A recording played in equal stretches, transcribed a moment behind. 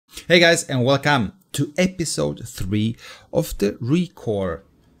Hey guys, and welcome to episode 3 of the ReCore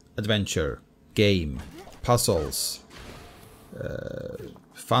adventure game. Puzzles,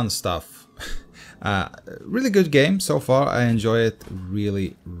 fun stuff. Really good game so far. I enjoy it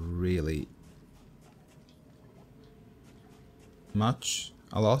really much,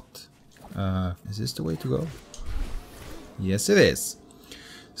 a lot. Is this the way to go? Yes, it is.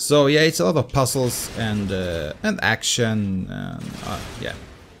 So yeah, it's a lot of puzzles and action and yeah,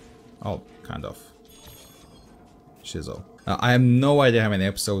 all kind of shizzle. I have no idea how many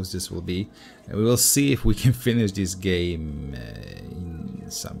episodes this will be. We will see if we can finish this game in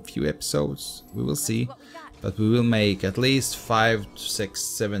some few episodes. We will see, but we will make at least 5, 6,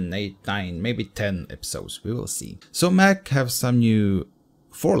 7, 8, 9, maybe 10 episodes. We will see. So Mac have some new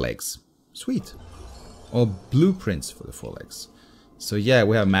forelegs. Sweet. Or blueprints for the forelegs. So yeah,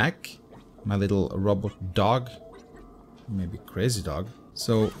 we have Mac, my little robot dog, maybe crazy dog.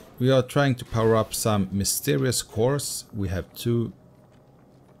 So we are trying to power up some mysterious cores. We have 2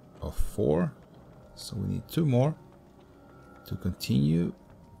 of 4, so we need 2 more to continue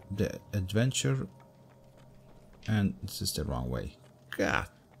the adventure. And this is the wrong way. God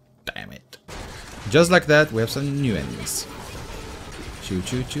damn it. Just like that, we have some new enemies. Shoot,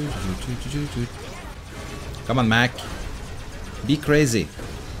 shoot, shoot, shoot, shoot, shoot, shoot. Come on, Mac. Be crazy.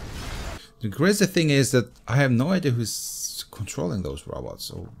 The crazy thing is that I have no idea who's controlling those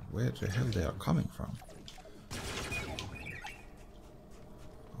robots, or where the hell they are coming from.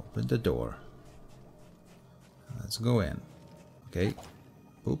 Open the door. Let's go in. Okay.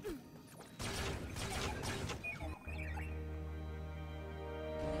 Boop.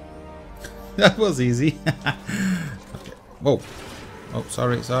 That was easy. Okay. Whoa. Oh,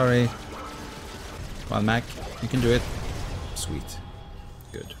 sorry, sorry. Come on, Mac. You can do it. Sweet.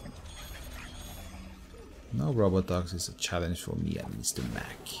 Good. No robot dogs is a challenge for me and Mr.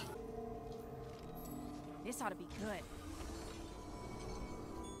 Mac. This ought to be good.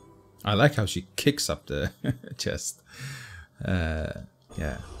 I like how she kicks up the chest. Yeah,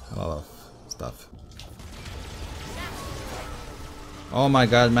 a lot of stuff. Oh my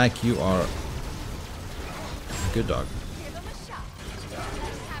god, Mac, you are a good dog.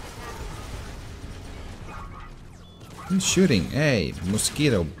 Who's shooting? Hey,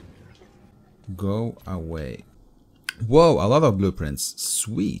 mosquito. Go away. Whoa, a lot of blueprints.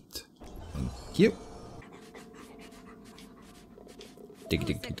 Sweet. Thank you. Dig,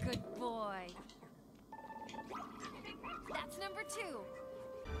 dig, dig, dig. Good boy. That's number 2.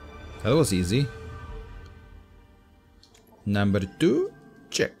 That was easy. Number 2,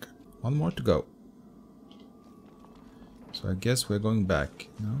 check. 1 more to go. So I guess we're going back.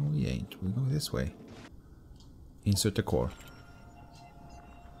 No, we ain't. We're going this way. Insert the core.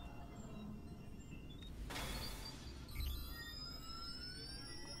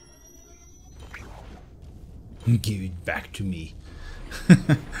 Give it back to me.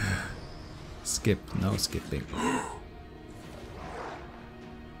 Skip. No skipping.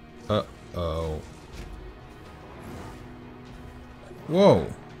 Uh-oh. Whoa.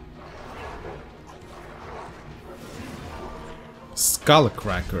 Skull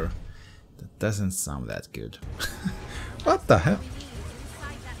cracker. That doesn't sound that good. What the hell?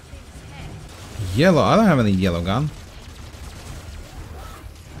 Yellow. I don't have any yellow gun.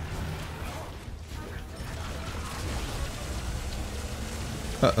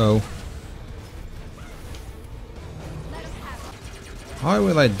 Uh-oh. How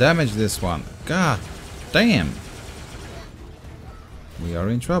will I damage this one? God damn. We are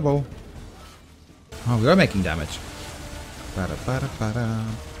in trouble. Oh, we are making damage.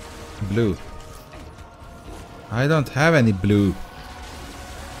 Blue. I don't have any blue.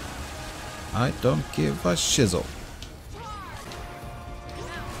 I don't give a shizzle.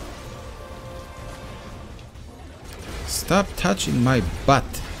 Stop touching my butt.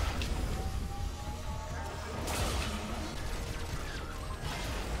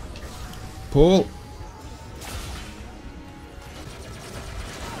 Pull.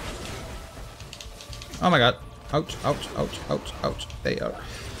 Oh my god. Ouch, ouch, ouch, ouch, ouch.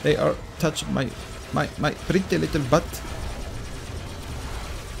 They are touching my pretty little butt.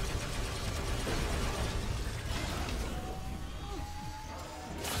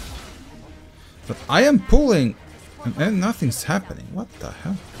 But I am pulling and nothing's happening. What the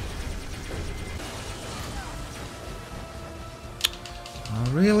hell?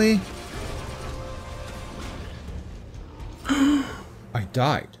 Oh, really? I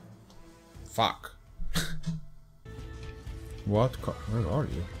died. Fuck. What? Where are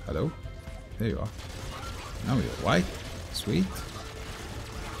you? Hello? There you are. Now you're white. Sweet.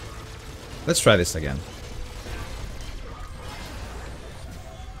 Let's try this again.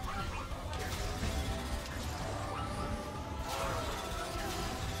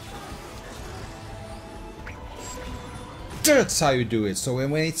 That's how you do it. So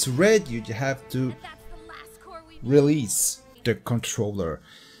when it's red, you have to And that's the last core we need. release the controller,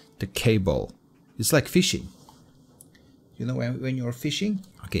 the cable. It's like fishing. You know when you're fishing?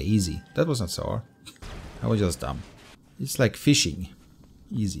 Okay, easy. That wasn't so hard. I was just dumb. It's like fishing.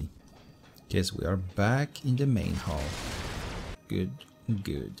 Easy. Guess we are back in the main hall. Good,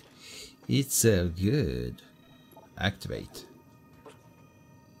 good. It's so good. Activate.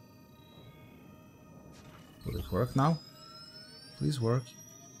 Will it work now? Please work.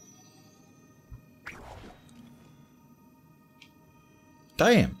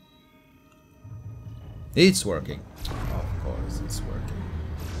 Damn! It's working. Of course it's working.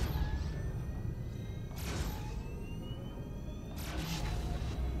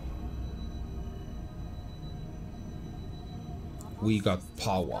 We got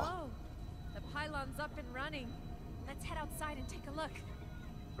power. Oh, the pylon's up and running. Let's head outside and take a look.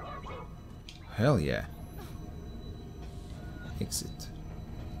 Hell yeah. Exit.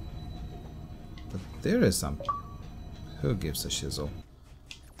 But there is some. Who gives a shizzle?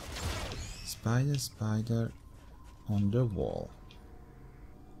 Spider, spider on the wall.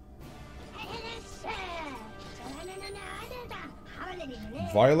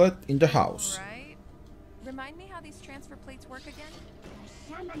 Violet in the house. Right. Remind me how these transfer plates work again?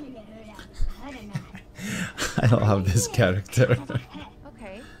 I don't have this character.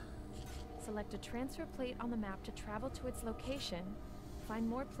 Okay. Select a transfer plate on the map to travel to its location. Find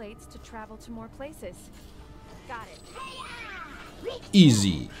more plates to travel to more places. Got it.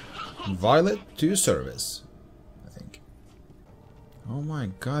 Easy. Violet to your service. I think. Oh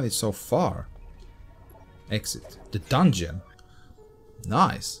my god, it's so far. Exit. The dungeon.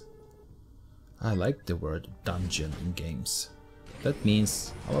 Nice. I like the word dungeon in games. That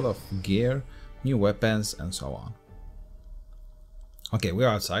means a lot of gear, new weapons, and so on. Okay, we're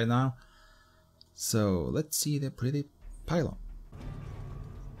outside now. So let's see the pretty pylon.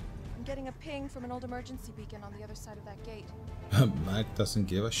 I'm getting a ping from an old emergency beacon on the other side of that gate. Mac doesn't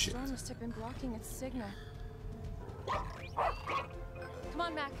give a shit. XOne must have been blocking its signal. Come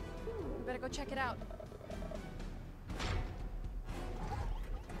on, Mac. We better go check it out.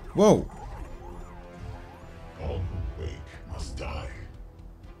 Whoa! All who wake must die.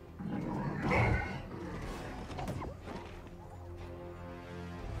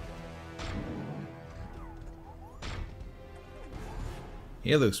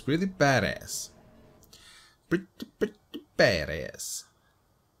 He looks pretty badass. Pretty badass.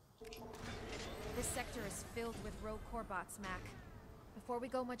 This sector is filled with ReCore bots, Mac. Before we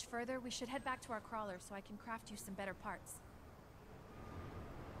go much further, we should head back to our crawler so I can craft you some better parts.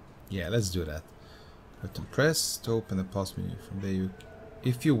 Yeah, let's do that. Button press to open the pause menu. From there,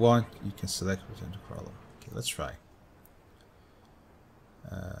 if you want, you can select return to crawler. Okay, let's try.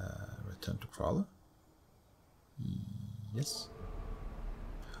 Return to crawler. Yes.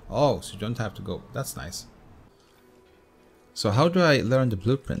 Oh, so you don't have to go. That's nice. So how do I learn the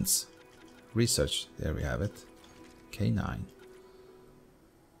blueprints? Research. There we have it. K9.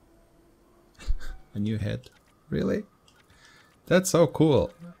 A new head. Really? That's so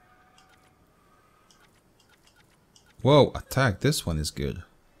cool. Whoa, attack. This one is good.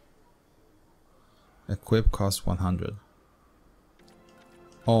 Equip cost 100.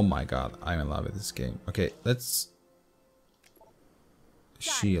 Oh my god, I'm in love with this game. Okay, let's...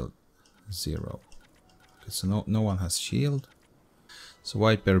 Shield 0. Okay, so no one has shield. So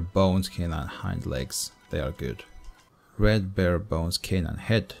white bear bones, canine hind legs. They are good. Red bear bones, canine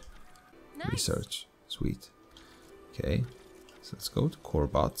head. Nice. Research. Sweet. Okay, so let's go to core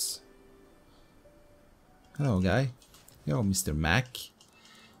bots. Hello, guy. Yo, Mr. Mac.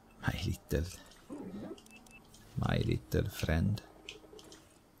 My little friend.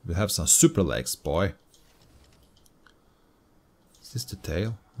 We have some super legs, boy. Is this the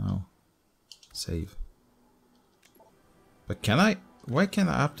tail? No. Save. But can I? Why can't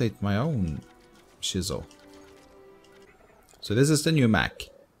I update my own shizzle? So this is the new Mac.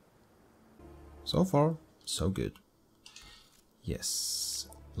 So far, so good. Yes.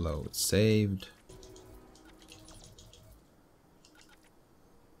 Load saved.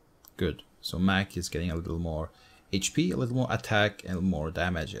 Good. So Mac is getting a little more HP, a little more attack, and more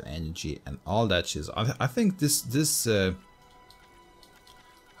damage and energy and all that shit. I think this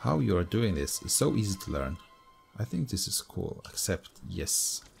how you are doing this is so easy to learn. I think this is cool. Except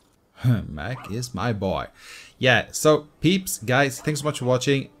yes, Mac is my boy. Yeah. So peeps, guys, thanks so much for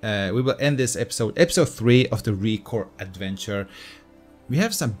watching. We will end this episode 3 of the ReCore adventure. We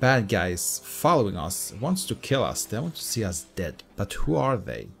have some bad guys following us, wants to kill us. They want to see us dead. But who are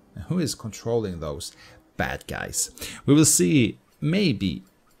they? And who is controlling those bad guys? We will see maybe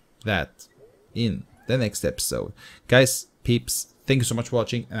that in the next episode. Guys, peeps, thank you so much for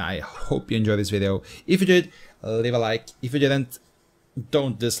watching, and I hope you enjoyed this video. If you did, leave a like. If you didn't,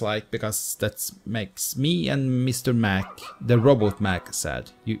 don't dislike, because that makes me and Mr. Mac, the robot Mac,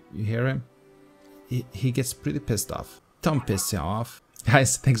 sad. You hear him? He gets pretty pissed off. Don't piss him off.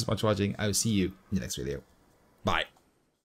 Guys, thanks so much for watching. I will see you in the next video. Bye.